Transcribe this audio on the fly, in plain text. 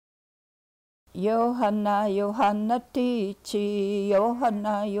Johanna, Johanna Tici,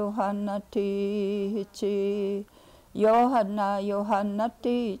 Johanna, Johanna Tici, Johanna, Johanna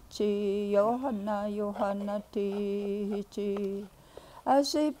Tici, Johanna, Johanna Tici.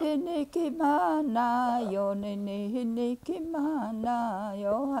 Asipiniki mana, Yonini mana,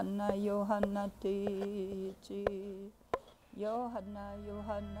 Johanna, Johanna Tici, Johanna,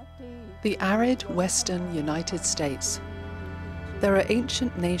 Johanna Tici. The arid western United States. There are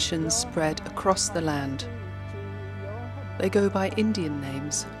ancient nations spread across the land. They go by Indian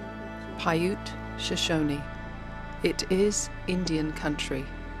names, Paiute, Shoshone. It is Indian country.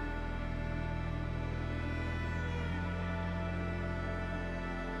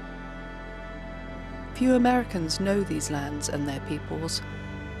 Few Americans know these lands and their peoples,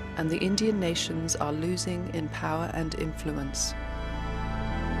 and the Indian nations are losing in power and influence.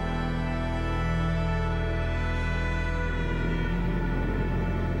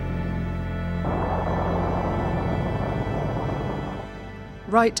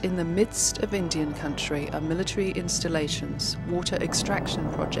 Right in the midst of Indian country are military installations, water extraction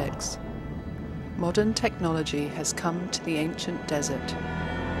projects. Modern technology has come to the ancient desert.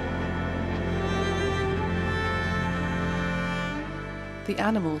 The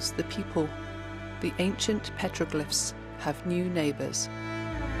animals, the people, the ancient petroglyphs have new neighbours.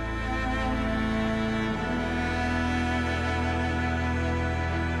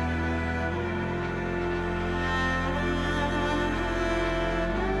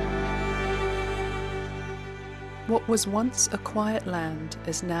 What was once a quiet land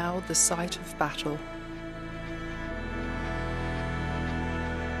is now the site of battle.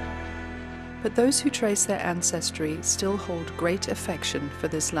 But those who trace their ancestry still hold great affection for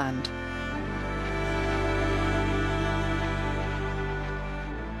this land.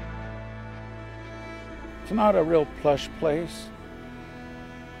 It's not a real plush place,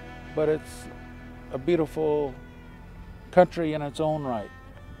 but it's a beautiful country in its own right.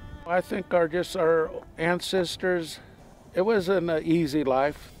 I think our ancestors, it wasn't an easy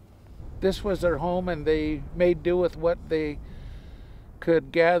life. This was their home and they made do with what they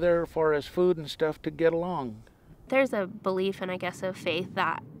could gather for as food and stuff to get along. There's a belief and I guess a faith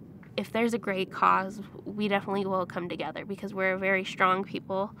that if there's a great cause, we definitely will come together because we're a very strong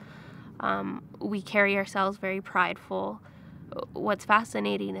people. We carry ourselves very prideful. What's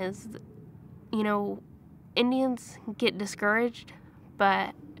fascinating is, you know, Indians get discouraged,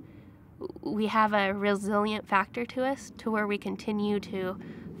 but we have a resilient factor to us to where we continue to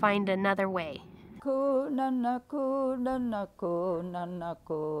find another way. The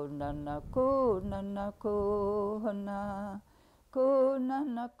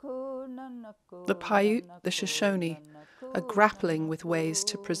Paiute, the Shoshone, are grappling with ways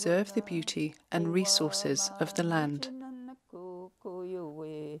to preserve the beauty and resources of the land.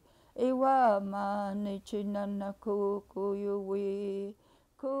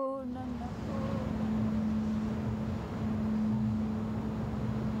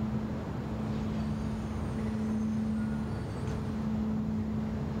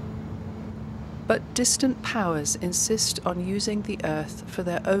 But distant powers insist on using the earth for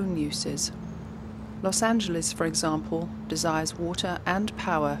their own uses. Los Angeles, for example, desires water and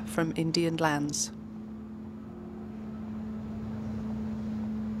power from Indian lands.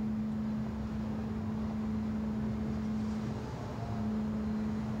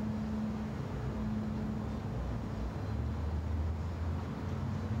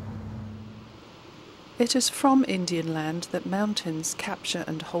 It is from Indian land that mountains capture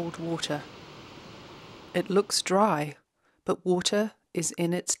and hold water. It looks dry, but water is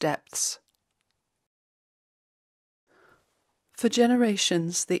in its depths. For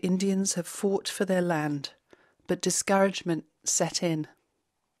generations, the Indians have fought for their land, but discouragement set in.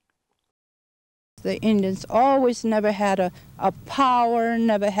 The Indians always never had a power,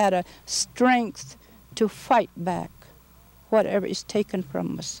 never had a strength to fight back whatever is taken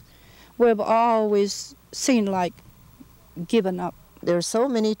from us. We've always seen like given up. There are so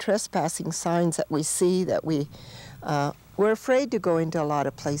many trespassing signs that we see that we're afraid to go into a lot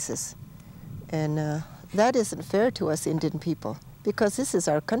of places. And that isn't fair to us Indian people because this is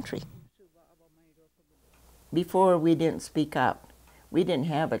our country. Before we didn't speak up. We didn't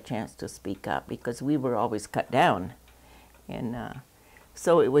have a chance to speak up because we were always cut down. And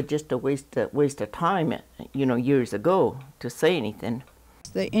so it was just a waste of time, you know, years ago to say anything.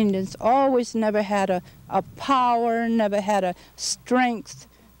 The Indians always never had a power, never had a strength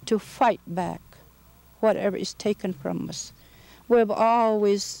to fight back whatever is taken from us. We've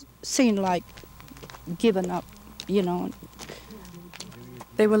always seen like given up, you know.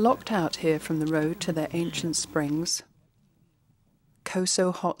 They were locked out here from the road to their ancient springs,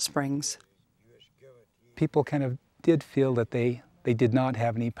 Coso Hot Springs. people kind of did feel that they did not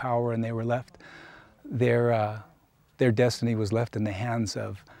have any power, and they were left, their destiny was left in the hands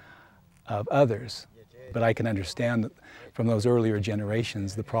of others. But I can understand that from those earlier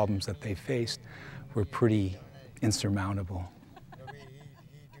generations, the problems that they faced were pretty insurmountable.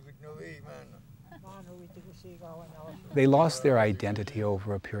 They lost their identity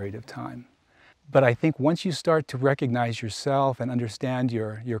over a period of time. But I think once you start to recognize yourself and understand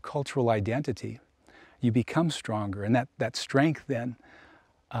your cultural identity, you become stronger. And that strength then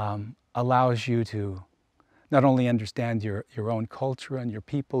allows you to not only understand your own culture and your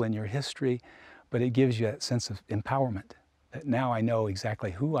people and your history, but it gives you that sense of empowerment, that now I know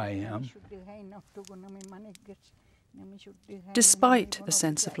exactly who I am. Despite the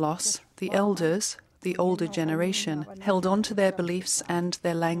sense of loss, the elders, the older generation, held on to their beliefs and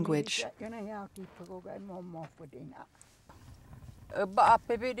their language.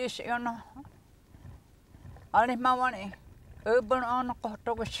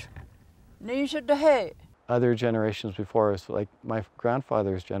 Other generations before us, like my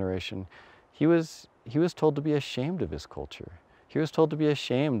grandfather's generation, he was told to be ashamed of his culture. He was told to be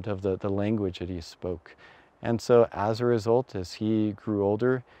ashamed of the language that he spoke. And so as a result, as he grew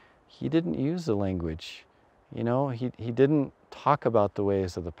older, he didn't use the language. You know, he didn't talk about the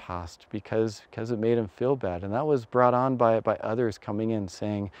ways of the past because it made him feel bad. And that was brought on by others coming in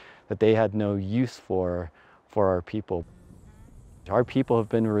saying that they had no use for our people. Our people have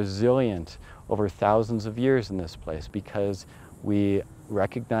been resilient over thousands of years in this place because we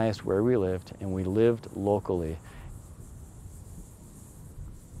recognized where we lived and we lived locally.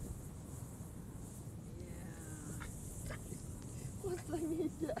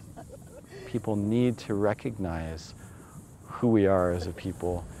 People need to recognize who we are as a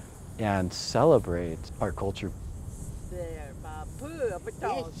people and celebrate our culture.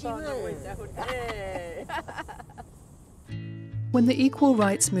 When the equal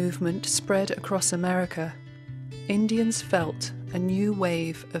rights movement spread across America, Indians felt a new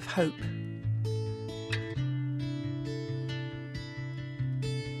wave of hope.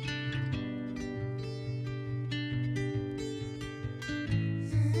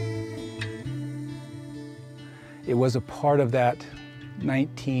 It was a part of that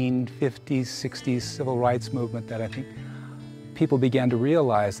 1950s, 60s civil rights movement that I think people began to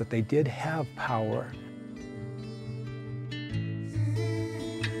realize that they did have power.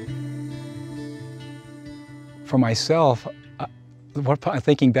 For myself,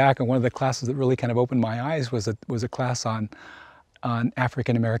 thinking back on one of the classes that really kind of opened my eyes was a class on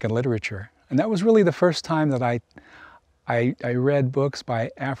African American literature. And that was really the first time that I read books by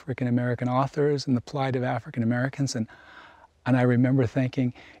African American authors and the plight of African Americans, and I remember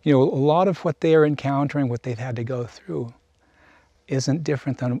thinking, you know, a lot of what they're encountering, what they've had to go through, isn't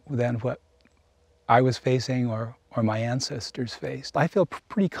different than what I was facing or my ancestors faced. I feel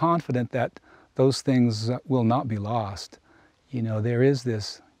pretty confident that those things will not be lost. You know, there is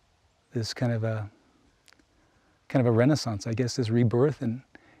this kind of a renaissance, I guess, this rebirth in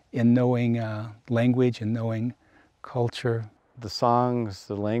knowing language and knowing culture. The songs,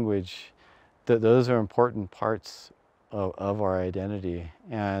 the language, those are important parts of our identity.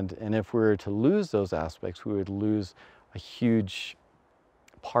 And if we were to lose those aspects, we would lose a huge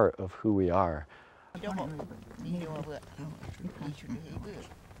part of who we are.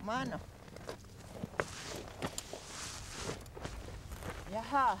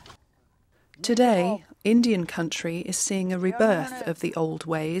 Today, Indian country is seeing a rebirth of the old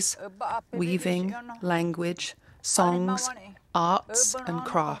ways, weaving, language, songs, arts and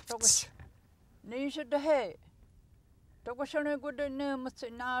crafts.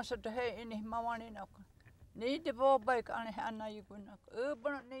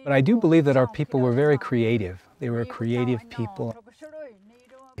 But I do believe that our people were very creative. They were a creative people.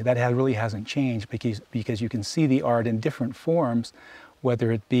 That really hasn't changed because you can see the art in different forms,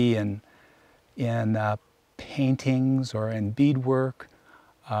 whether it be in paintings or in beadwork,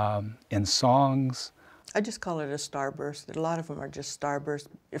 in songs. I just call it a starburst. A lot of them are just starbursts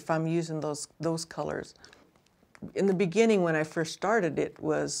if I'm using those colors. In the beginning, when I first started, it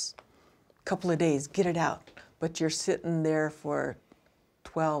was a couple of days, get it out. But you're sitting there for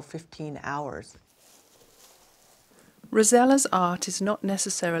 12, 15 hours. Rosella's art is not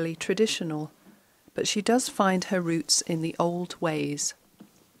necessarily traditional, but she does find her roots in the old ways.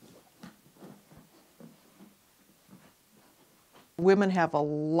 Women have a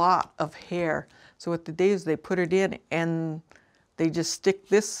lot of hair, so what they do is they put it in and they just stick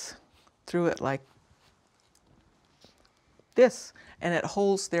this through it like this, and it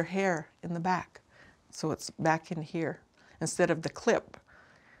holds their hair in the back. So it's back in here. Instead of the clip,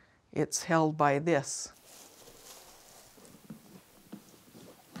 it's held by this.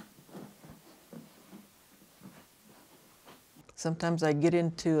 Sometimes I get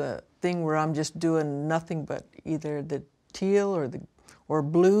into a thing where I'm just doing nothing but either the teal or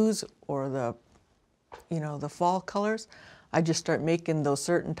blues or the, the fall colors. I just start making those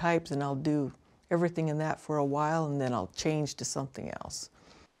certain types, and I'll do everything in that for a while, and then I'll change to something else.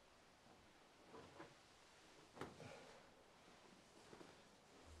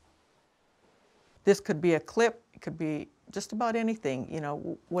 This could be a clip, it could be just about anything,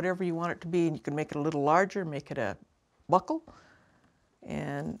 whatever you want it to be. And you can make it a little larger, make it a buckle.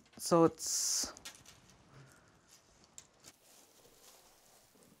 And so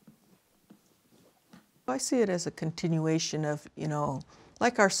I see it as a continuation of,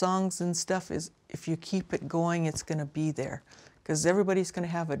 like our songs and stuff, is if you keep it going, it's going to be there. Because everybody's going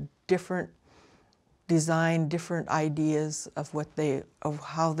to have a different design, different ideas of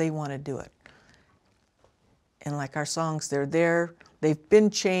how they want to do it. And like our songs, they're there. They've been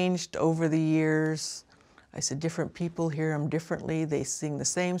changed over the years. I said different people hear them differently. They sing the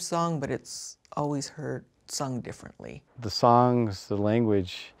same song, but it's always sung differently. The songs, the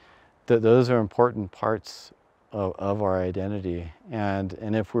language, those are important parts of our identity.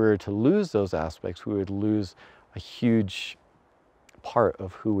 And if we were to lose those aspects, we would lose a huge part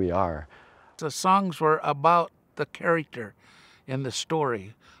of who we are. The songs were about the character in the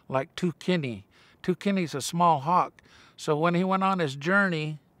story, like Tukini. Tukini's a small hawk, so when he went on his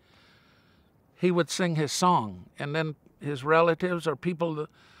journey, he would sing his song, and then his relatives or people that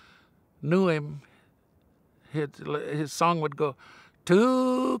knew him, his song would go,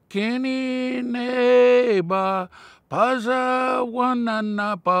 Tukini neba, paza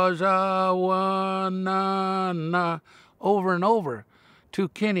wanana, over and over.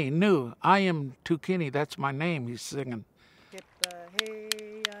 Tukini knew, I am Tukini, that's my name, he's singing.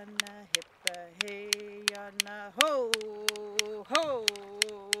 Ho, ho, ho,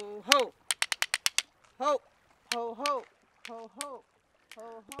 ho, ho, ho, ho, ho, ho.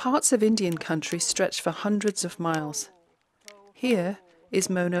 Parts of Indian country stretch for hundreds of miles. Here is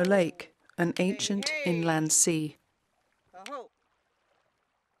Mono Lake, an ancient inland sea.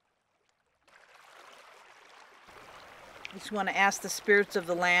 We just want to ask the spirits of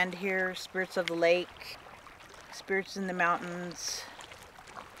the land here, spirits of the lake, spirits in the mountains,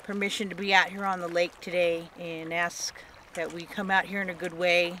 permission to be out here on the lake today, and ask that we come out here in a good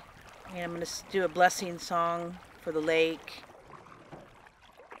way. And I'm going to do a blessing song for the lake.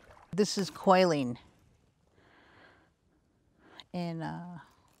 This is coiling. And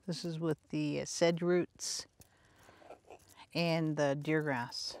this is with the sedge roots and the deer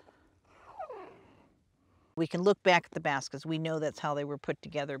grass. We can look back at the baskets. We know that's how they were put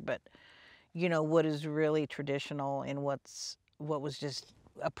together, but what is really traditional and what was just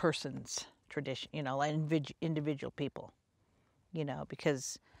a person's tradition, like individual people,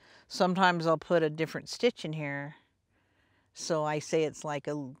 because sometimes I'll put a different stitch in here. So I say it's like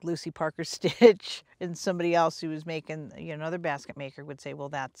a Lucy Parker stitch, and somebody else who was making, another basket maker would say, well,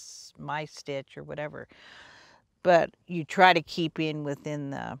 that's my stitch or whatever. But you try to keep within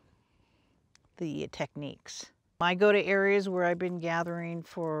the techniques. I go to areas where I've been gathering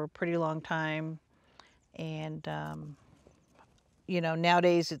for a pretty long time, and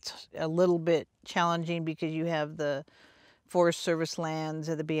nowadays it's a little bit challenging because you have the Forest Service lands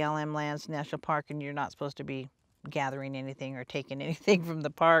or the BLM lands, National Park, and you're not supposed to be gathering anything or taking anything from the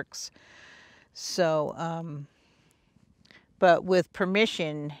parks. So, but with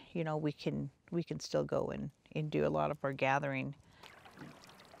permission, we can still go and do a lot of our gathering.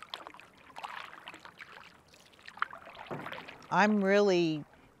 I'm really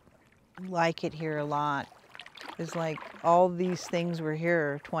like it here a lot. It's like all these things were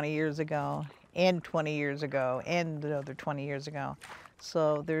here 20 years ago and 20 years ago and another 20 years ago.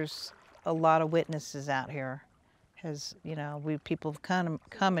 So there's a lot of witnesses out here. People have come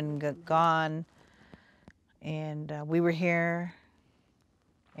and gone, and we were here,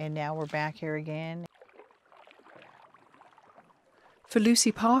 and now we're back here again. For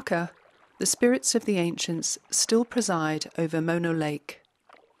Lucy Parker, the spirits of the ancients still preside over Mono Lake.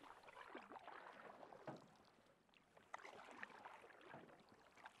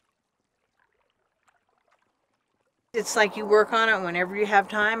 It's like you work on it whenever you have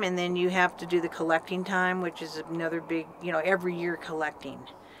time, and then you have to do the collecting time, which is another big, every year collecting.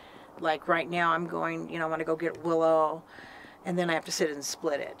 Like right now I'm going, I want to go get willow, and then I have to sit and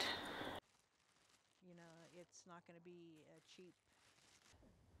split it. It's not going to be cheap.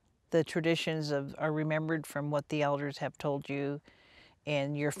 The traditions are remembered from what the elders have told you,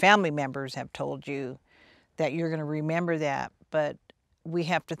 and your family members have told you that you're going to remember that, but we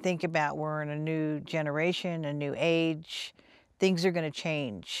have to think about we're in a new generation, a new age. Things are going to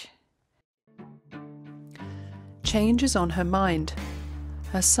change. change is on her mind.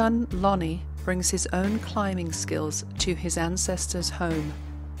 Her son, Lonnie, brings his own climbing skills to his ancestors' home.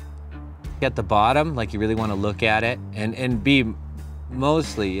 At the bottom, like you really want to look at it and be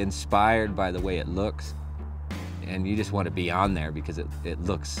mostly inspired by the way it looks. And you just want to be on there because it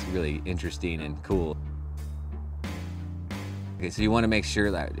looks really interesting and cool. Okay, so you want to make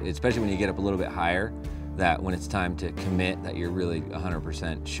sure that, especially when you get up a little bit higher, that when it's time to commit, that you're really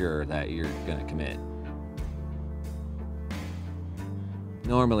 100% sure that you're going to commit.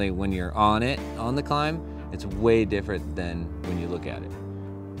 Normally, when you're on the climb, it's way different than when you look at it.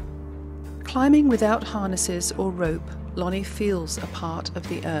 Climbing without harnesses or rope, Lonnie feels a part of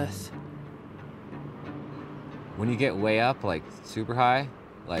the earth. When you get way up, like super high,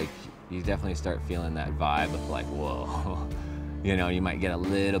 like you definitely start feeling that vibe of like, whoa. You know, you might get a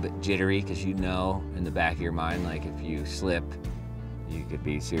little bit jittery because you know in the back of your mind, like if you slip, you could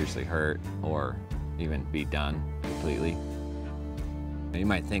be seriously hurt or even be done completely. And you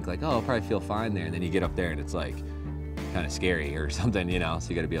might think like, oh, I'll probably feel fine there. And then you get up there and it's like kind of scary or something, you know? So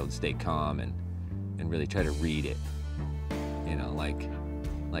you got to be able to stay calm and really try to read it, you know, like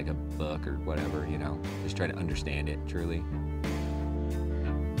a book or whatever, you know? Just try to understand it truly.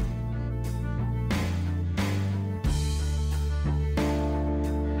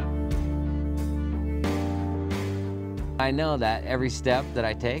 I know that every step that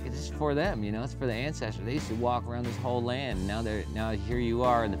I take is just for them, you know, it's for the ancestors. They used to walk around this whole land. Now here you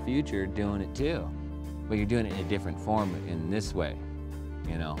are in the future doing it too. But you're doing it in a different form in this way,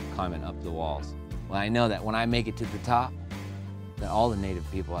 you know, climbing up the walls. Well, I know that when I make it to the top, that all the native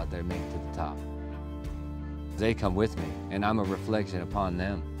people out there make it to the top. They come with me, and I'm a reflection upon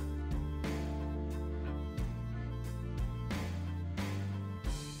them.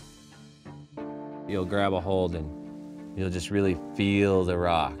 You'll grab a hold and you'll just really feel the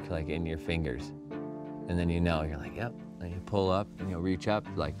rock like in your fingers. And then you know, you're like, yep. And you pull up and you'll reach up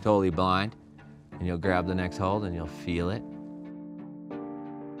like totally blind and you'll grab the next hold and you'll feel it.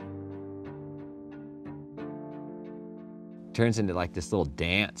 Turns into like this little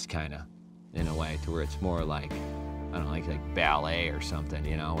dance kind of in a way to where it's more like, I don't know, like ballet or something,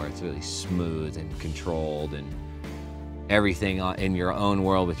 you know, where it's really smooth and controlled and everything in your own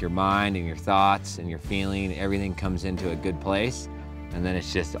world with your mind and your thoughts and your feeling, everything comes into a good place, and then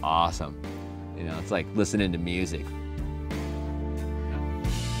it's just awesome. You know, it's like listening to music.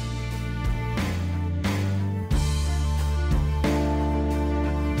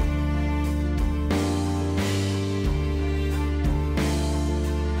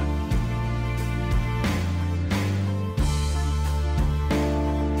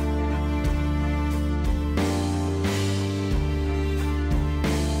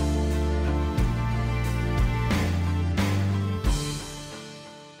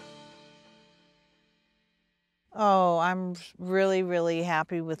 Oh, I'm really, really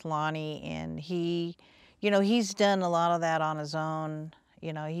happy with Lonnie, and he, you know, he's done a lot of that on his own.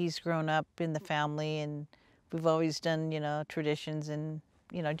 You know, he's grown up in the family, and we've always done, you know, traditions and,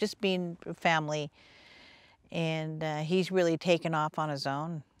 you know, just being a family. And he's really taken off on his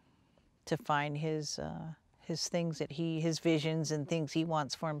own to find his things that his visions and things he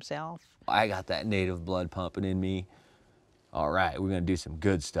wants for himself. I got that native blood pumping in me. All right, we're gonna do some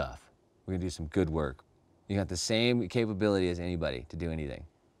good stuff. We're gonna do some good work. You got the same capability as anybody to do anything.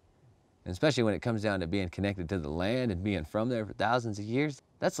 And especially when it comes down to being connected to the land and being from there for thousands of years,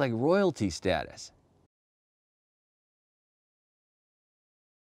 that's like royalty status.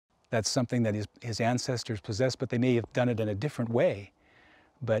 That's something that his ancestors possessed, but they may have done it in a different way.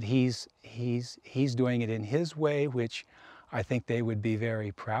 But he's doing it in his way, which I think they would be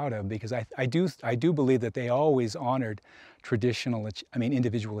very proud of, because I do believe that they always honored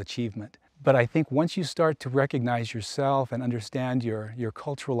individual achievement. But I think once you start to recognize yourself and understand your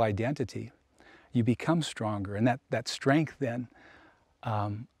cultural identity, you become stronger, and that strength then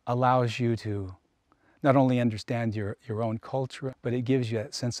allows you to not only understand your own culture, but it gives you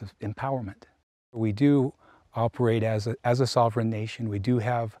that sense of empowerment. We do operate as a sovereign nation. We do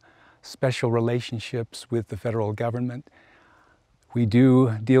have special relationships with the federal government. We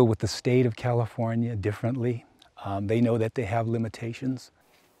do deal with the state of California differently. They know that they have limitations.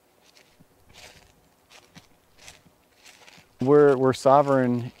 We're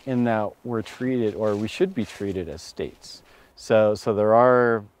sovereign in that we're treated, or we should be treated, as states. So there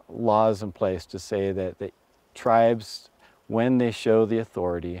are laws in place to say that the tribes, when they show the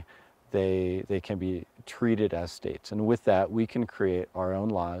authority, they can be treated as states. And with that, we can create our own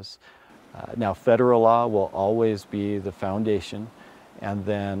laws. Now, federal law will always be the foundation. And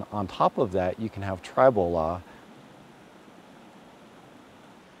then on top of that, you can have tribal law.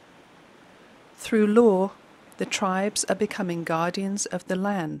 Through law, the tribes are becoming guardians of the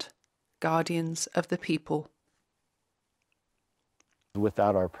land, guardians of the people.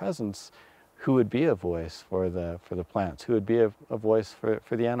 Without our presence, who would be a voice for the plants? Who would be a voice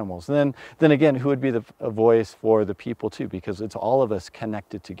for the animals? And then again, who would be a voice for the people too? Because it's all of us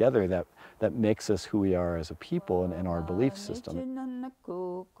connected together that makes us who we are as a people and our belief system.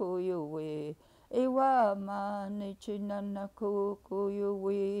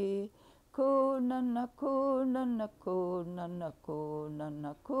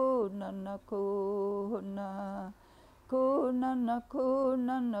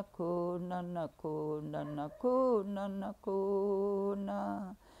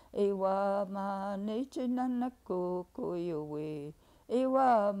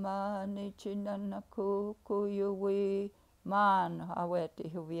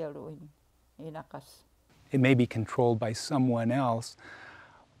 It may be controlled by someone else.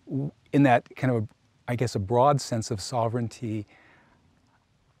 In that kind of, I guess, a broad sense of sovereignty,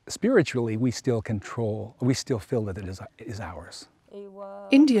 spiritually we still feel that it is ours.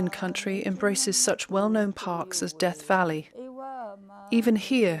 Indian country embraces such well-known parks as Death Valley. Even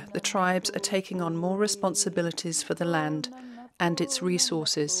here, the tribes are taking on more responsibilities for the land and its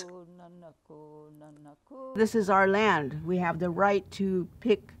resources. This is our land. We have the right to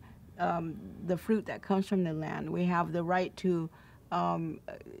pick the fruit that comes from the land. We have the right to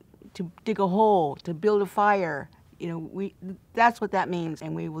dig a hole, to build a fire. You know, that's what that means,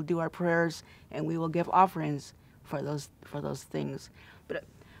 and we will do our prayers and we will give offerings for those things.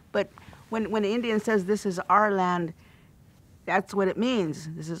 But when the Indian says this is our land, that's what it means.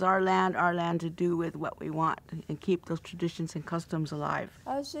 This is our land to do with what we want and keep those traditions and customs alive.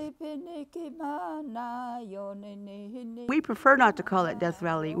 We prefer not to call it Death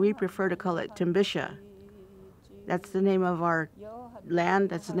Valley. We prefer to call it Timbisha. That's the name of our land,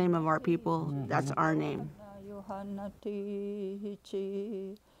 that's the name of our people, that's our name.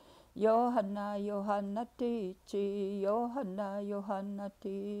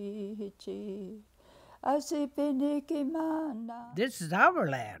 This is our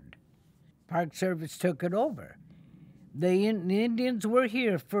land. Park Service took it over. The Indians were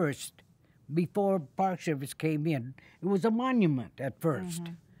here first, before Park Service came in. It was a monument at first.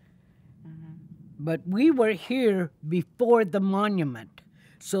 But we were here before the monument,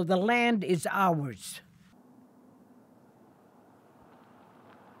 so the land is ours.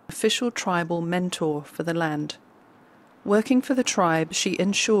 Official tribal mentor for the land. Working for the tribe, she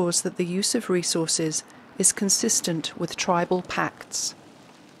ensures that the use of resources is consistent with tribal pacts.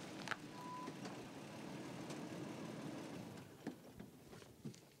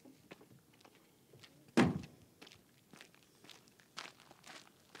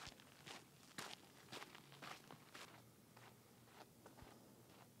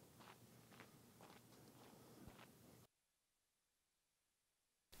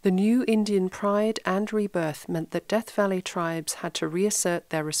 The new Indian pride and rebirth meant that Death Valley tribes had to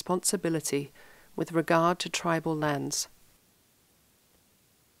reassert their responsibility with regard to tribal lands.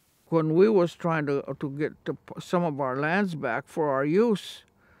 When we was trying to get some of our lands back for our use,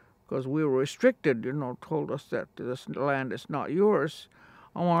 because we were restricted, told us that this land is not yours,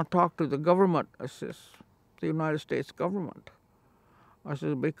 I want to talk to the government, I says, the United States government. I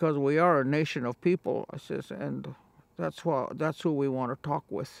says, because we are a nation of people, I says, and that's who we want to talk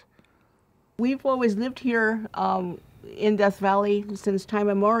with. We've always lived here in Death Valley since time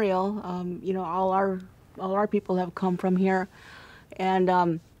immemorial. All our people have come from here,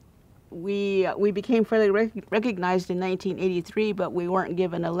 and we became fairly recognized in 1983, but we weren't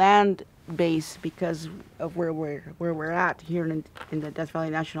given a land base because of where we're at here in the Death Valley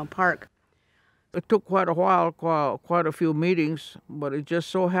National Park. It took quite a while, quite a few meetings, but it just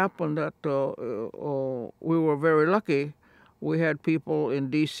so happened that we were very lucky. We had people in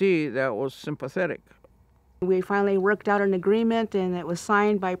D.C. that was sympathetic. We finally worked out an agreement, and it was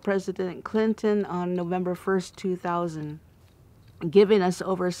signed by President Clinton on November 1st, 2000, giving us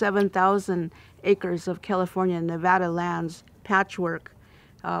over 7,000 acres of California and Nevada lands, patchwork,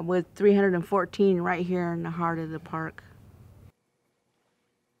 with 314 right here in the heart of the park.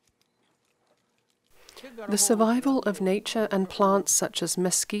 The survival of nature and plants such as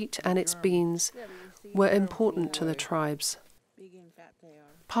mesquite and its beans were important to the tribes.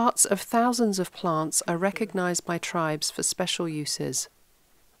 Parts of thousands of plants are recognized by tribes for special uses.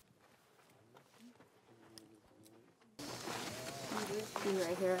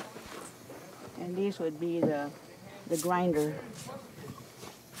 Right here, and these would be the grinder.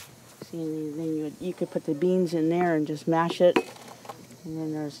 See, then you could put the beans in there and just mash it, and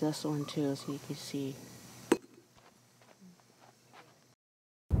then there's this one too, so you can see.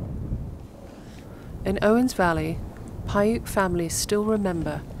 In Owens Valley, Paiute families still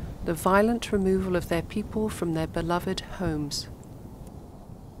remember the violent removal of their people from their beloved homes.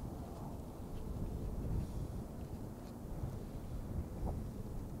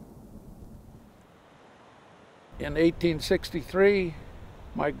 In 1863,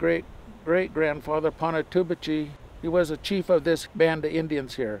 my great-great-grandfather, Ponatubichi, he was a chief of this band of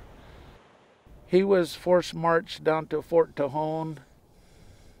Indians here. He was forced marched down to Fort Tejon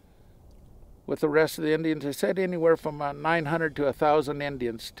with the rest of the Indians. They said anywhere from 900 to 1,000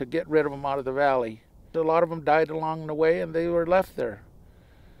 Indians to get rid of them out of the valley. A lot of them died along the way and they were left there.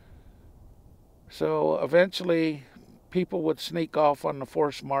 So eventually people would sneak off on the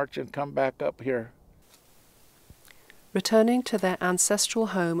forced march and come back up here. Returning to their ancestral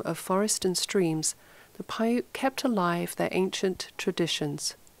home of forest and streams, the Paiute kept alive their ancient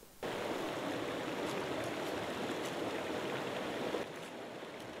traditions.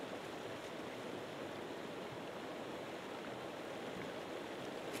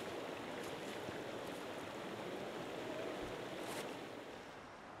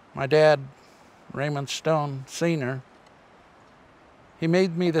 My dad, Raymond Stone Sr., he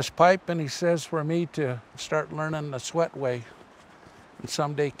made me this pipe and he says for me to start learning the sweat way and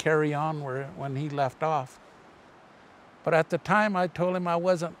someday carry on when he left off. But at the time I told him I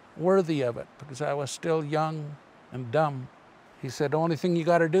wasn't worthy of it because I was still young and dumb. He said, the only thing you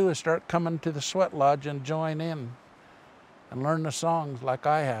got to do is start coming to the sweat lodge and join in and learn the songs like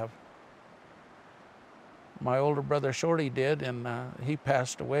I have. My older brother Shorty did, and he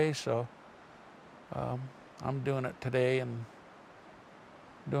passed away, so I'm doing it today and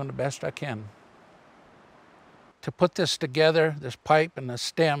doing the best I can. To put this together, this pipe and the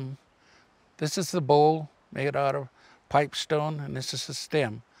stem, this is the bowl made out of pipe stone, and this is the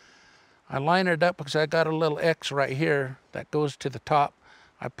stem. I line it up because I got a little X right here that goes to the top.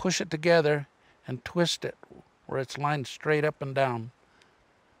 I push it together and twist it where it's lined straight up and down.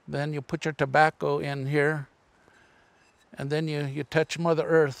 Then you put your tobacco in here, and then you touch Mother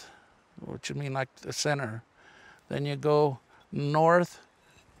Earth, which would mean like the center. Then you go north,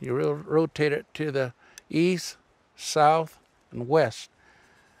 you rotate it to the east, south, and west.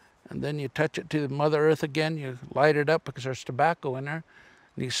 And then you touch it to Mother Earth again, you light it up because there's tobacco in there,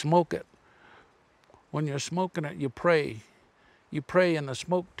 and you smoke it. When you're smoking it, you pray. You pray, and the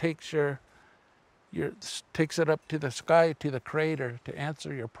smoke takes takes it up to the sky, to the Creator, to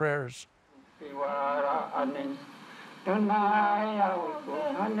answer your prayers.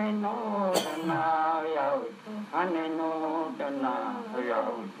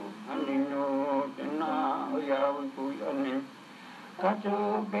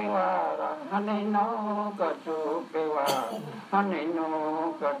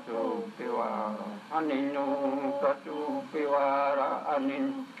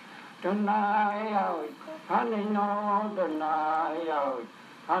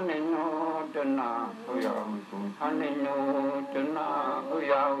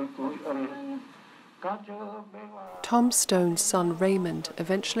 Tom Stone's son Raymond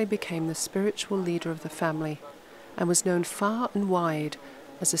eventually became the spiritual leader of the family and was known far and wide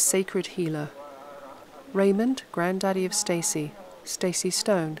as a sacred healer. Raymond, granddaddy of Stacy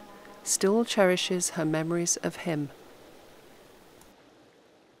Stone, still cherishes her memories of him.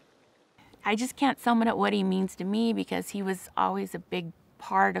 I just can't sum it up what he means to me because he was always a big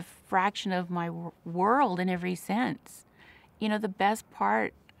part, a fraction of my world in every sense. You know, the best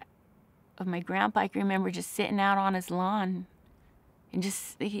part of my grandpa, I can remember just sitting out on his lawn and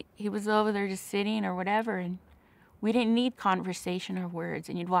just, he was over there just sitting or whatever, and we didn't need conversation or words,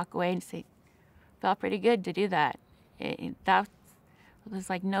 and you'd walk away and say, felt pretty good to do that. That was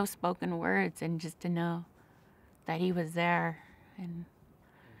like no spoken words, and just to know that he was there, and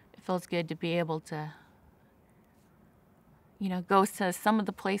it feels good to be able to, you know, go to some of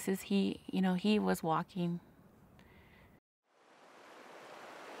the places he was walking.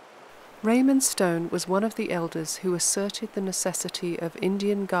 Raymond Stone was one of the elders who asserted the necessity of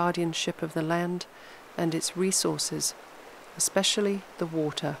Indian guardianship of the land and its resources, especially the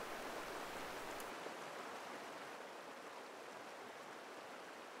water.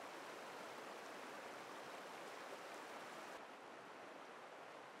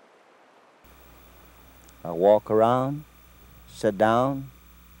 I walk around, sit down,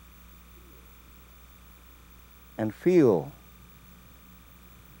 and feel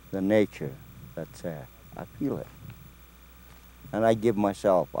the nature that's there. I feel it. And I give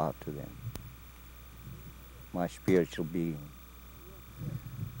myself out to them, my spiritual being.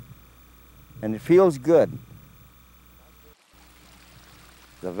 And it feels good.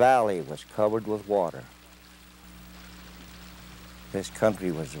 The valley was covered with water. This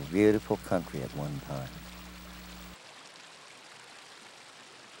country was a beautiful country at one time.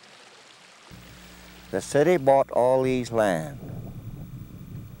 The city bought all these land,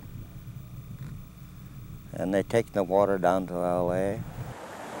 and they take the water down to LA.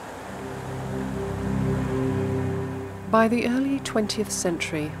 By the early 20th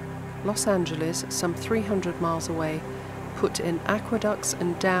century, Los Angeles, some 300 miles away, put in aqueducts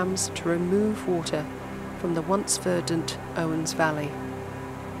and dams to remove water from the once verdant Owens Valley.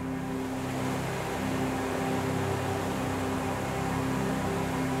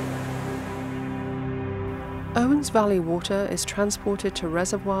 Owens Valley water is transported to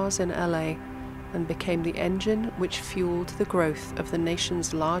reservoirs in LA and became the engine which fueled the growth of the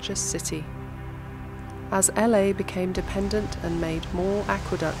nation's largest city. As LA became dependent and made more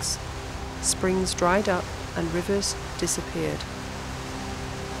aqueducts, springs dried up and rivers disappeared.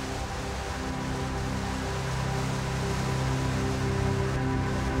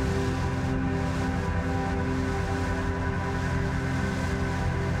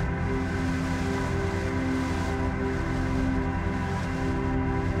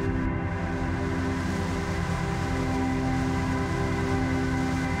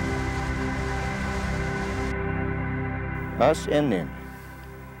 Us Indians,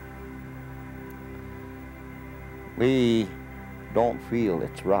 we don't feel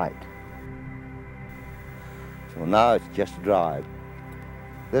it's right. So now it's just a drive.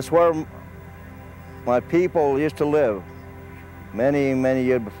 This is where my people used to live many, many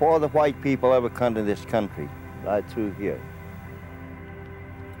years before the white people ever come to this country, right through here.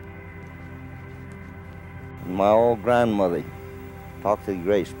 And my old grandmother talked to the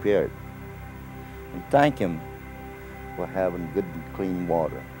Great Spirit and thank him for having good and clean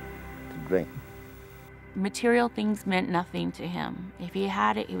water to drink. Material things meant nothing to him. If he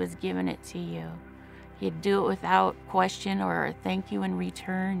had it, he was giving it to you. He'd do it without question or a thank you in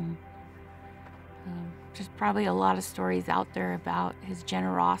return. There's probably a lot of stories out there about his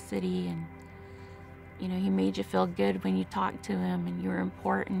generosity, and you know, he made you feel good when you talked to him and you were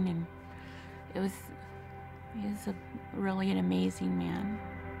important, and he was really an amazing man.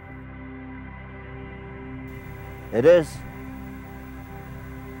 It is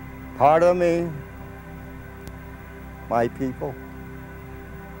part of me, my people,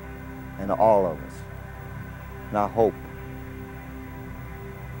 and all of us. And I hope,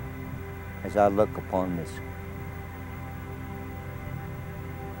 as I look upon this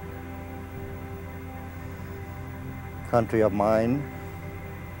country of mine,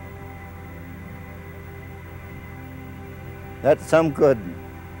 that some good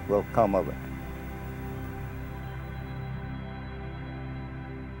will come of it.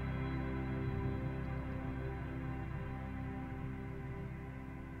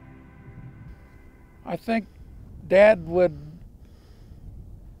 I think Dad would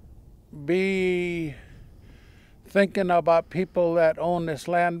be thinking about people that own this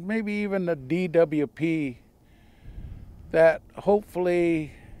land, maybe even the DWP, that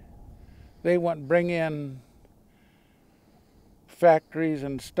hopefully they wouldn't bring in factories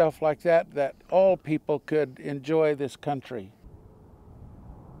and stuff like that, that all people could enjoy this country.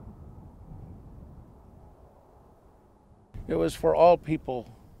 It was for all people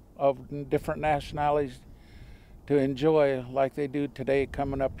of different nationalities to enjoy like they do today,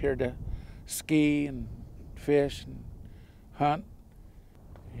 coming up here to ski and fish and hunt.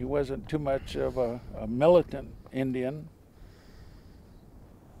 He wasn't too much of a militant Indian.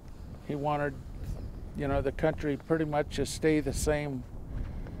 He wanted, you know, the country pretty much to stay the same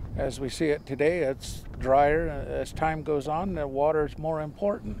as we see it today. It's drier. As time goes on, the water is more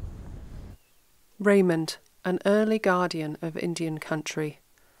important. Raymond, an early guardian of Indian country.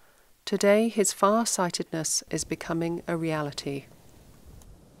 Today, his far-sightedness is becoming a reality.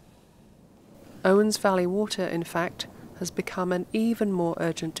 Owens Valley water, in fact, has become an even more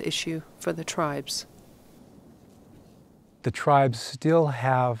urgent issue for the tribes. The tribes still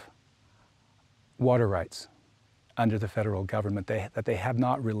have water rights under the federal government that they have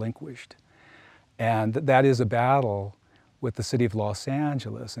not relinquished. And that is a battle with the city of Los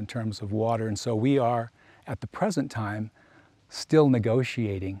Angeles in terms of water. And so we are, at the present time, still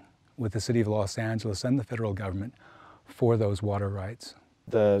negotiating with the city of Los Angeles and the federal government for those water rights.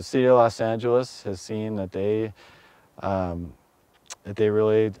 The city of Los Angeles has seen that they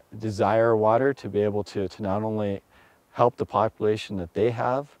really desire water to be able to not only help the population that they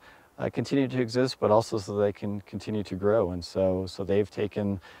have continue to exist, but also so they can continue to grow. And so they've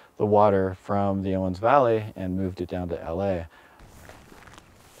taken the water from the Owens Valley and moved it down to LA.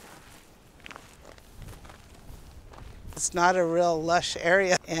 It's not a real lush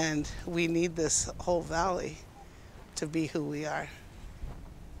area, and we need this whole valley to be who we are.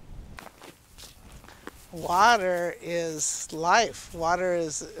 Water is life. Water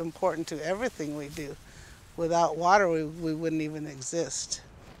is important to everything we do. Without water, we wouldn't even exist.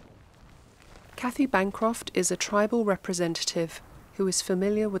 Kathy Bancroft is a tribal representative who is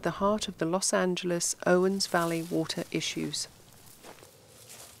familiar with the heart of the Los Angeles Owens Valley water issues.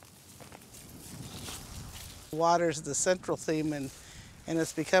 Water is the central theme, and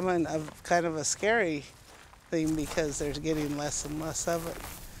it's becoming kind of a scary theme because there's getting less and less of it.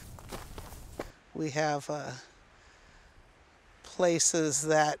 We have places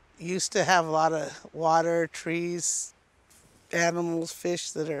that used to have a lot of water, trees, animals,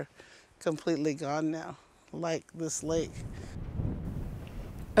 fish that are completely gone now, like this lake.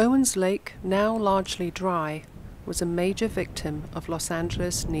 Owens Lake, now largely dry, was a major victim of Los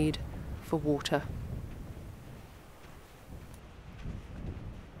Angeles' need for water.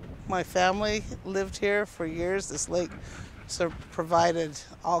 My family lived here for years. This lake provided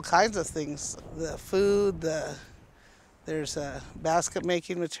all kinds of things. The food, there's basket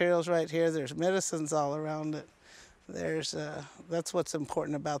making materials right here. There's medicines all around it. That's what's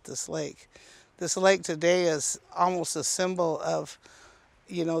important about this lake. This lake today is almost a symbol of,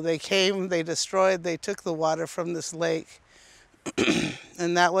 you know, they came, they destroyed, they took the water from this lake,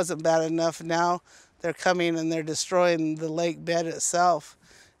 and that wasn't bad enough. Now they're coming and they're destroying the lake bed itself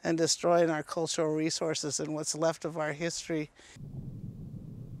and destroying our cultural resources and what's left of our history.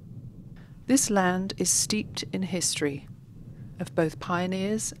 This land is steeped in history of both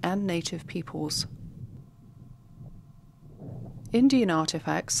pioneers and native peoples. Indian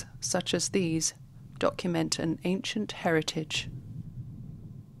artifacts, such as these, document an ancient heritage.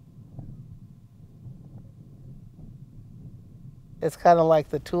 It's kind of like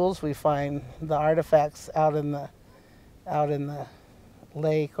the tools we find, the artifacts out in the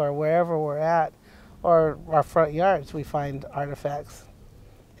lake or wherever we're at, or our front yards, we find artifacts.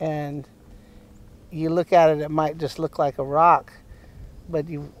 And you look at it, it might just look like a rock, but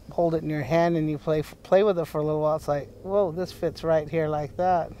you hold it in your hand and you play with it for a little while. It's like, whoa, this fits right here like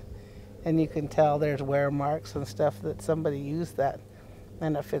that. And you can tell there's wear marks and stuff that somebody used that,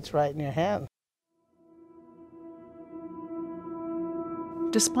 and it fits right in your hand.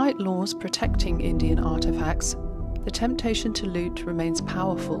 Despite laws protecting Indian artifacts, the temptation to loot remains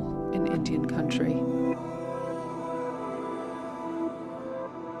powerful in Indian country.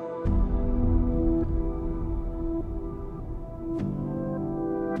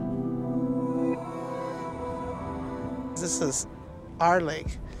 This is our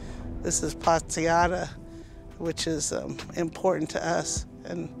lake. This is Patsiata, which is important to us,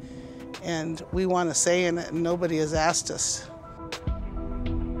 and we want to say in it, and nobody has asked us.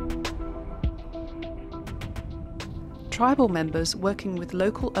 Tribal members working with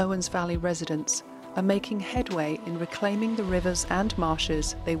local Owens Valley residents are making headway in reclaiming the rivers and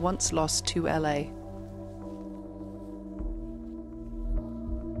marshes they once lost to LA.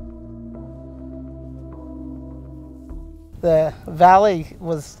 The valley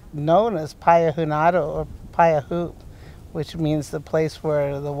was known as Payahunado or Payahoop, which means the place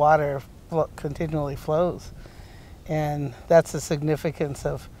where the water continually flows. And that's the significance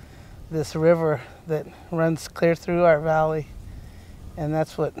of this river that runs clear through our valley. And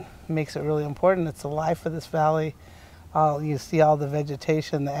that's what makes it really important. It's the life of this valley. You see all the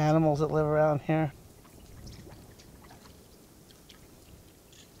vegetation, the animals that live around here.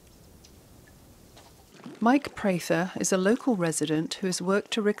 Mike Prather is a local resident who has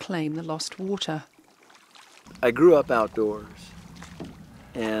worked to reclaim the lost water. I grew up outdoors,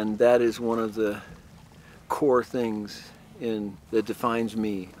 and that is one of the core things that defines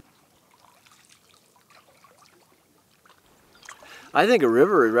me. I think a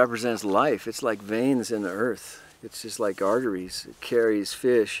river represents life. It's like veins in the earth. It's just like arteries. It carries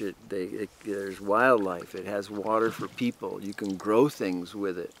fish. There's wildlife. It has water for people. You can grow things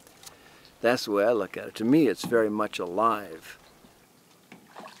with it. That's the way I look at it. To me, it's very much alive.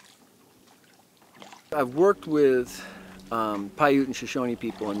 I've worked with Paiute and Shoshone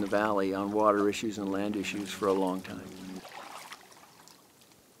people in the valley on water issues and land issues for a long time.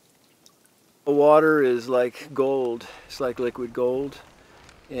 Water is like gold. It's like liquid gold.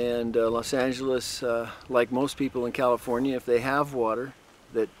 And Los Angeles, like most people in California, if they have water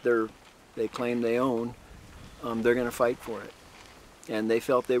that they claim they own, they're going to fight for it. And they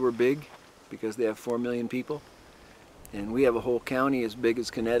felt they were big because they have 4 million people. And we have a whole county as big as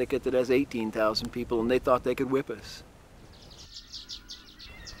Connecticut that has 18,000 people, and they thought they could whip us.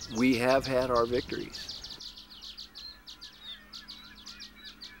 We have had our victories.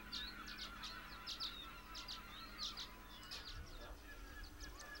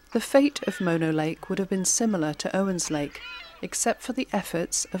 The fate of Mono Lake would have been similar to Owens Lake except for the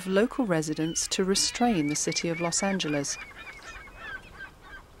efforts of local residents to restrain the city of Los Angeles.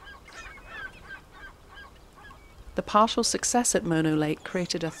 The partial success at Mono Lake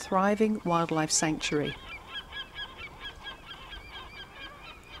created a thriving wildlife sanctuary.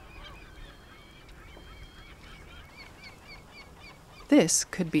 This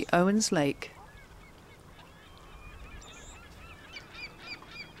could be Owens Lake.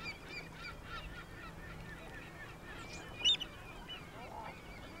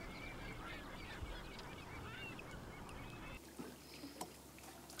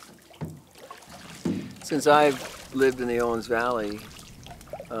 Since I've lived in the Owens Valley,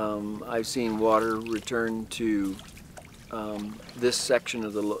 I've seen water return to this section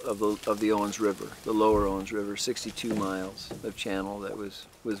of the Owens River, the lower Owens River, 62 miles of channel that was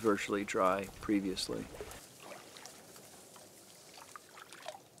virtually dry previously.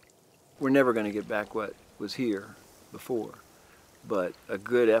 We're never going to get back what was here before, but a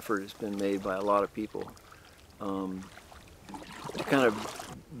good effort has been made by a lot of people to kind of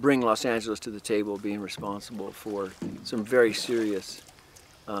bring Los Angeles to the table, being responsible for some very serious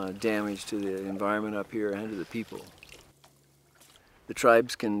damage to the environment up here and to the people. The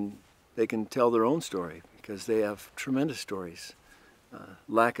tribes can tell their own story because they have tremendous stories.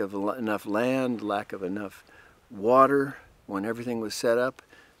 Lack of enough land, lack of enough water when everything was set up,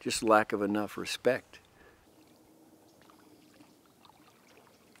 just lack of enough respect.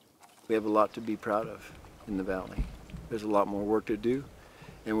 We have a lot to be proud of in the valley. There's a lot more work to do,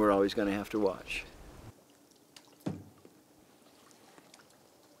 and we're always going to have to watch.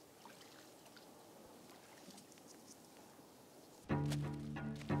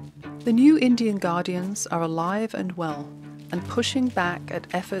 The new Indian Guardians are alive and well and pushing back at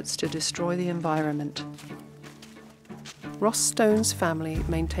efforts to destroy the environment. Ross Stone's family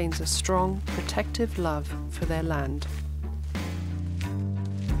maintains a strong, protective love for their land.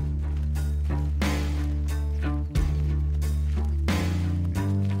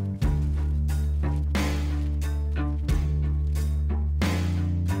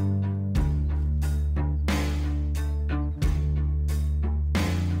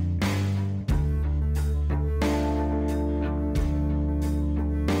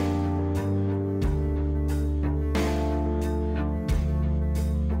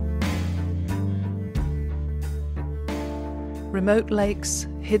 Remote lakes,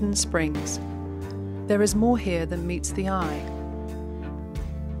 hidden springs. There is more here than meets the eye.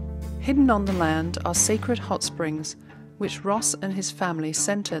 Hidden on the land are sacred hot springs, which Ross and his family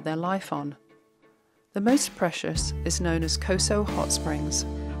center their life on. The most precious is known as Coso Hot Springs.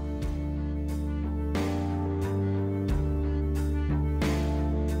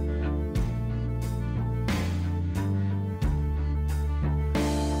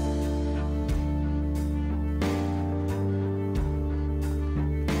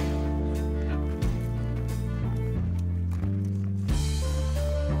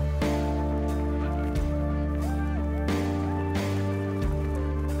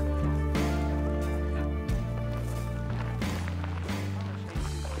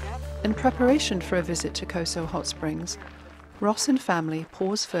 In preparation for a visit to Coso Hot Springs, Ross and family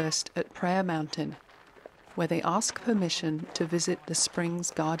pause first at Prayer Mountain, where they ask permission to visit the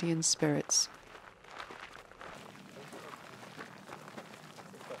spring's guardian spirits.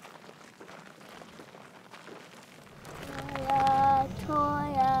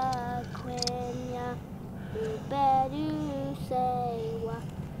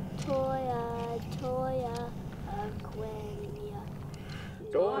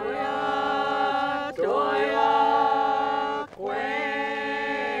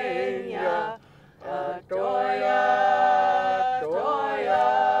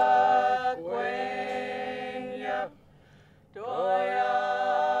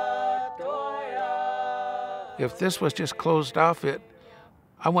 If this was just closed off,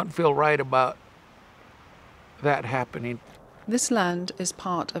 I wouldn't feel right about that happening. This land is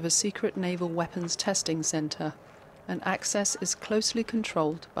part of a secret naval weapons testing center, and access is closely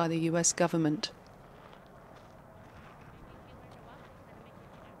controlled by the US government.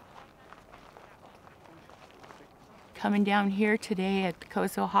 Coming down here today at the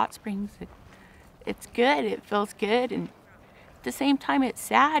Coso Hot Springs, it's good, it feels good, and at the same time it's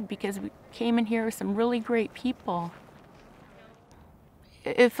sad because we came in here with some really great people.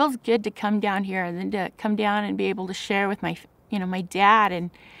 It feels good to come down here and then to come down and be able to share with my dad and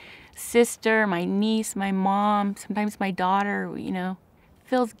sister, my niece, my mom, sometimes my daughter, It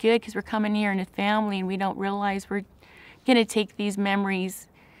feels good because we're coming here in a family and we don't realize we're going to take these memories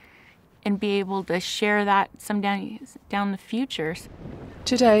and be able to share that down the future.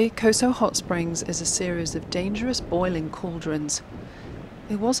 Today, Coso Hot Springs is a series of dangerous boiling cauldrons.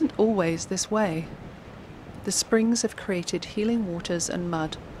 It wasn't always this way. The springs have created healing waters and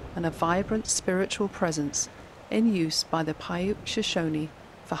mud and a vibrant spiritual presence in use by the Paiute Shoshone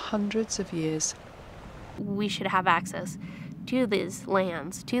for hundreds of years. We should have access to these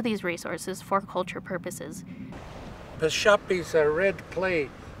lands, to these resources for culture purposes. Peshapi's red clay,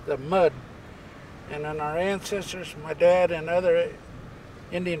 the mud, and then our ancestors, my dad and other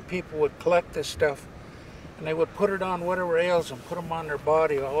Indian people would collect this stuff and they would put it on whatever ails them, put them on their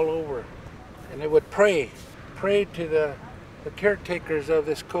body all over, and they would pray to the caretakers of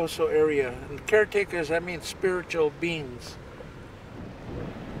this Coso area. And caretakers, I mean spiritual beings.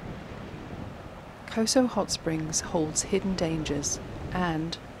 Coso Hot Springs holds hidden dangers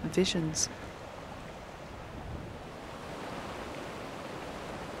and visions.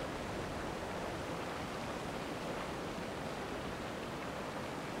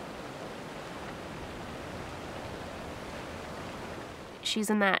 She's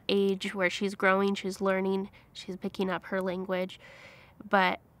in that age where she's growing, she's learning, she's picking up her language,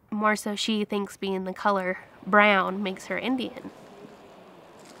 but more so she thinks being the color brown makes her Indian.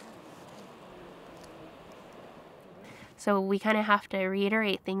 So we kind of have to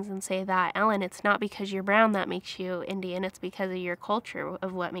reiterate things and say that, Ellen, it's not because you're brown that makes you Indian, it's because of your culture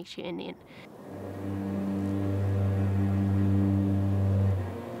of what makes you Indian.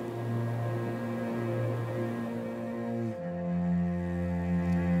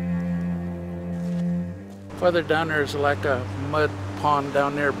 Further down there's like a mud pond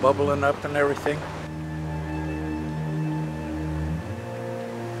down there bubbling up and everything.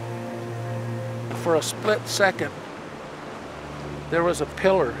 For a split second, there was a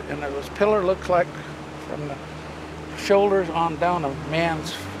pillar, and this pillar looked like from the shoulders on down a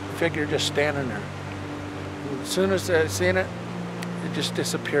man's figure just standing there. And as soon as I seen it, it just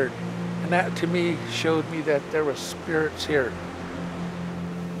disappeared. And that to me showed me that there were spirits here.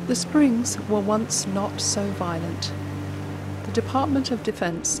 The springs were once not so violent. The Department of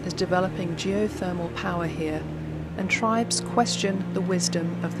Defense is developing geothermal power here, and tribes question the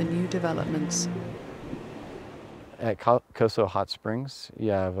wisdom of the new developments. At Coso Hot Springs,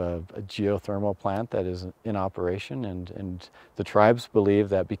 you have a geothermal plant that is in operation, and the tribes believe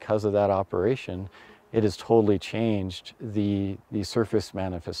that because of that operation, it has totally changed the surface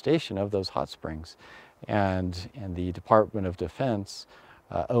manifestation of those hot springs. And the Department of Defense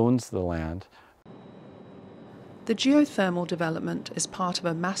owns the land. The geothermal development is part of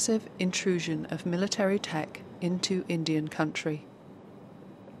a massive intrusion of military tech into Indian country.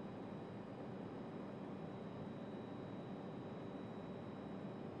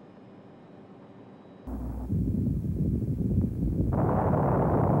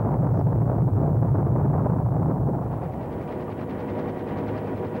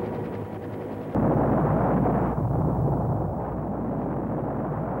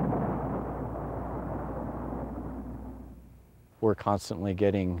 We're constantly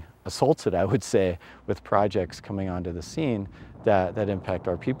getting assaulted, I would say, with projects coming onto the scene that impact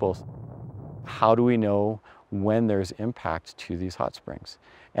our people. How do we know when there's impact to these hot springs?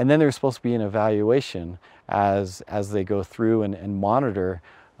 And then there's supposed to be an evaluation as they go through and monitor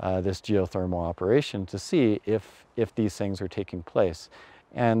this geothermal operation to see if these things are taking place.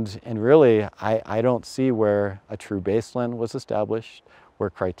 And really, I don't see where a true baseline was established, where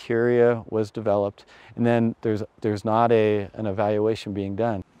criteria was developed, and then there's not an evaluation being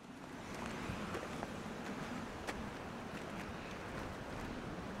done.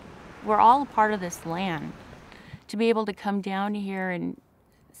 We're all a part of this land. To be able to come down here and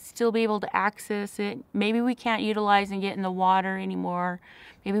still be able to access it, maybe we can't utilize and get in the water anymore,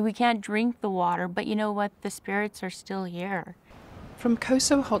 maybe we can't drink the water, but you know what, the spirits are still here. From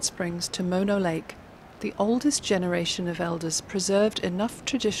Coso Hot Springs to Mono Lake, the oldest generation of elders preserved enough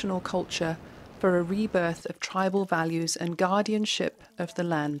traditional culture for a rebirth of tribal values and guardianship of the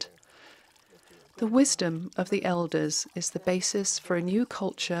land. The wisdom of the elders is the basis for a new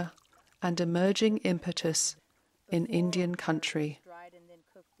culture and emerging impetus in Indian country.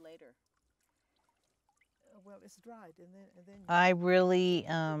 I really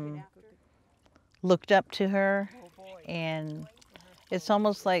looked up to her, and it's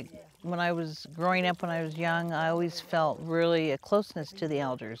almost like when I was growing up, when I was young, I always felt really a closeness to the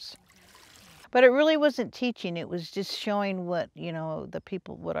elders. But it really wasn't teaching, it was just showing what,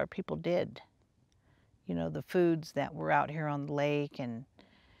 what our people did. The foods that were out here on the lake, and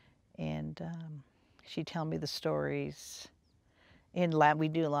she'd tell me the stories. And we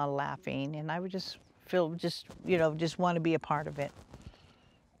do a lot of laughing, and I would just feel, just want to be a part of it.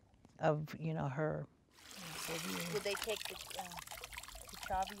 of her. Would they take the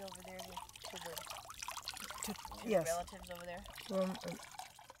chavi over there to the yes. relatives over there?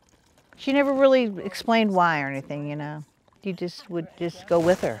 She never really explained why or anything, You just would just go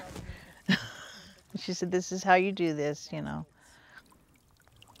with her. She said, "This is how you do this,"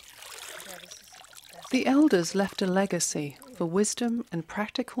 The elders left a legacy for wisdom and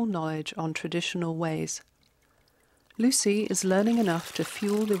practical knowledge on traditional ways. Lucy is learning enough to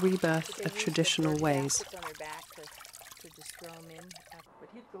fuel the rebirth of traditional ways. But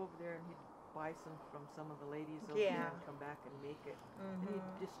he'd go over there and he'd buy some from some of the ladies over there and come back and make it. And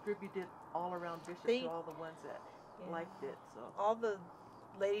he'd distribute it all around Bishop to all the ones that liked it. So all the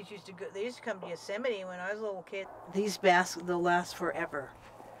ladies used to go. They used to come to Yosemite when I was a little kid. These baskets, they'll last forever.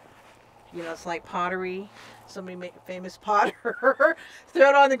 It's like pottery. Somebody make a famous potter. Throw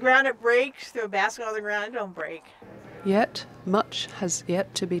it on the ground, it breaks. Throw a basket on the ground, it don't break. Yet, much has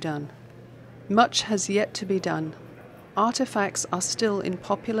yet to be done. Much has yet to be done. Artifacts are still in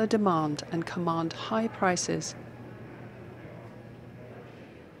popular demand and command high prices.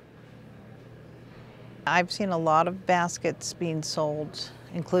 I've seen a lot of baskets being sold,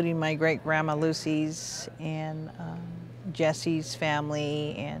 including my great-grandma Lucy's and Jesse's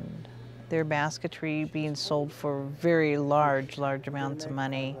family, and their basketry being sold for very large amounts of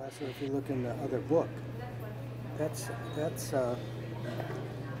money. So if you look in the other book, it's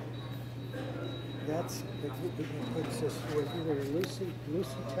just either Lucy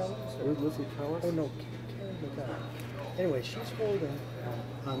Tellers or Lucy Tellers. Oh no, Karen McGuire. Anyway, she's holding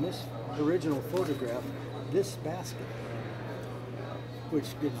on this original photograph this basket,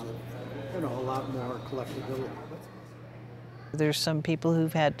 which gives it, a lot more collectability. There's some people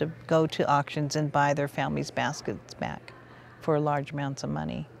who've had to go to auctions and buy their family's baskets back for large amounts of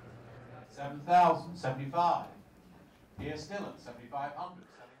money. 7,075. Here still at 7,500.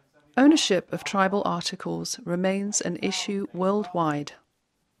 Ownership of tribal articles remains an issue worldwide.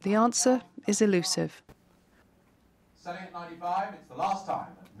 The answer is elusive. Selling at 95, it's the last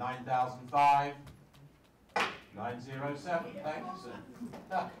time at 9,005. 907, thank you,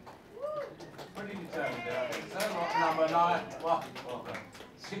 sir. Pretty determined there, I think, sir. Number 9, well done.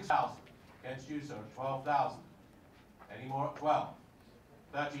 6,000 against you, sir, at 12,000. Any more at 12?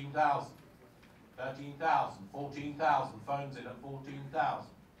 13,000. 13,000, 14,000, phones in at 14,000.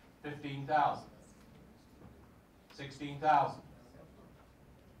 15,000. 16,000.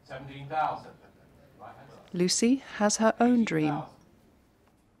 17,000. Lucy has her own dream.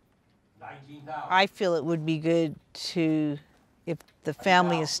 I feel it would be good to, if the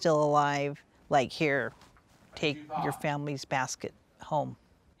family is still alive, like here, take your family's basket home.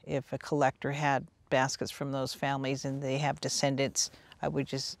 If a collector had baskets from those families and they have descendants, I would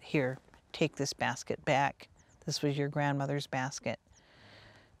just, here, take this basket back. This was your grandmother's basket,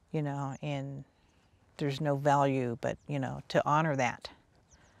 and there's no value, but, to honor that.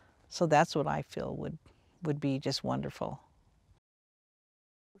 So that's what I feel would be just wonderful.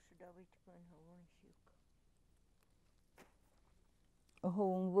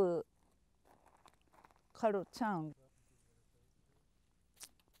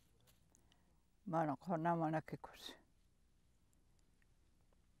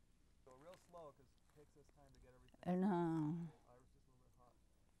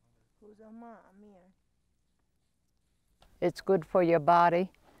 It's good for your body,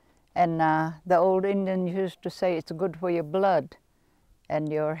 and the old Indians used to say it's good for your blood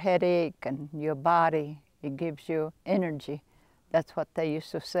and your headache and your body. It gives you energy. That's what they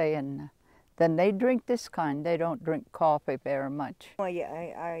used to say, and then they drink this kind. They don't drink coffee very much. Yeah.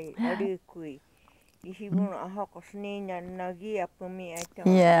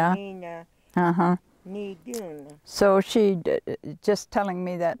 So she just telling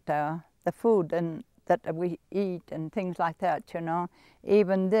me that the food and that we eat and things like that,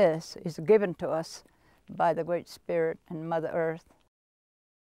 even this is given to us by the Great Spirit and Mother Earth.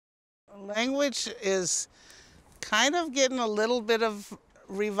 Language is kind of getting a little bit of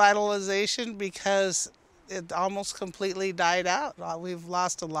revitalization because it almost completely died out. We've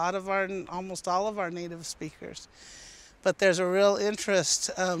lost almost all of our native speakers. But there's a real interest.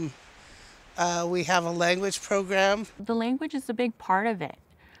 We have a language program. The language is a big part of it.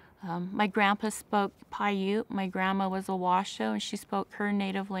 My grandpa spoke Paiute, my grandma was a Washoe, and she spoke her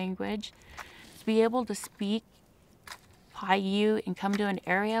native language. To be able to speak Paiute and come to an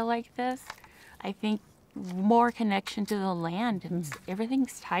area like this, I think more connection to the land, and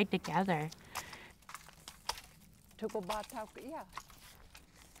everything's tied together.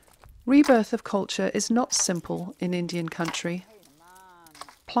 Rebirth of culture is not simple in Indian country.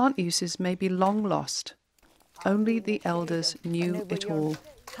 Plant uses may be long lost. Only the elders knew it all.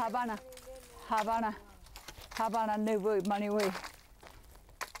 Havana, Havana, Havana, Nuvu, Maniwi,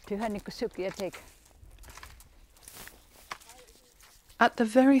 Tuhanikusuki. At the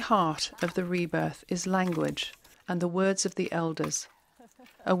very heart of the rebirth is language and the words of the elders,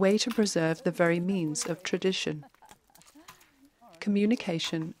 a way to preserve the very means of tradition.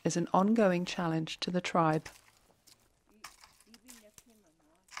 Communication is an ongoing challenge to the tribe.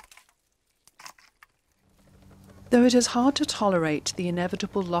 Though it is hard to tolerate the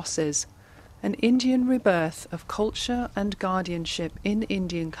inevitable losses, an Indian rebirth of culture and guardianship in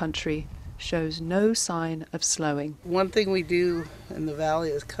Indian country shows no sign of slowing. One thing we do in the valley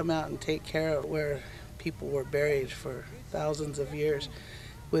is come out and take care of where people were buried for thousands of years.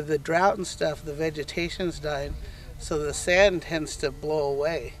 With the drought and stuff, the vegetation's dying, so the sand tends to blow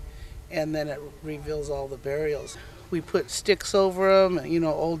away, and then it reveals all the burials. We put sticks over them,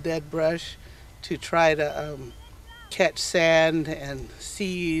 old dead brush, to try to catch sand and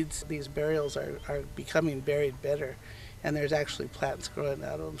seeds. These burials are becoming buried better, and there's actually plants growing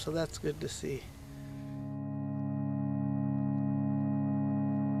out of them, so that's good to see.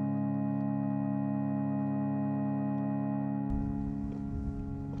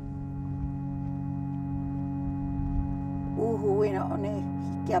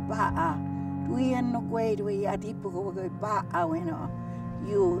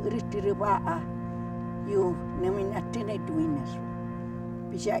 You naminatine duinas.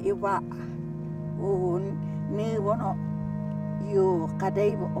 Bisa iwa o ne wono you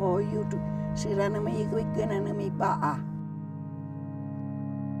kadai o you sirana me ikena na me ba.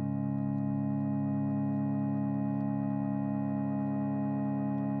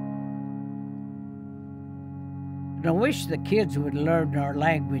 I wish the kids would learn our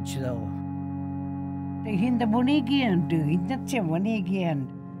language though. Hinda bonigian do, hinda bonigian.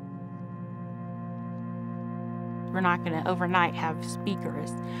 We're not going to overnight have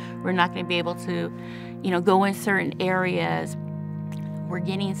speakers. We're not going to be able to, go in certain areas. We're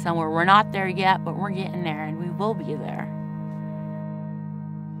getting somewhere. We're not there yet, but we're getting there, and we will be there.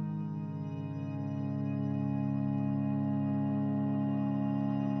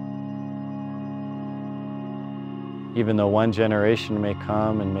 Even though one generation may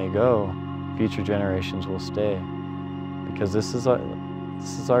come and may go, future generations will stay, because this is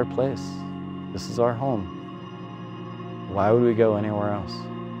our place. This is our home. Why would we go anywhere else?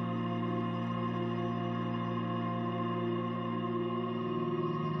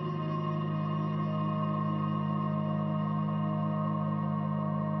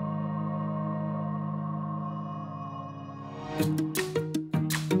 Thank you.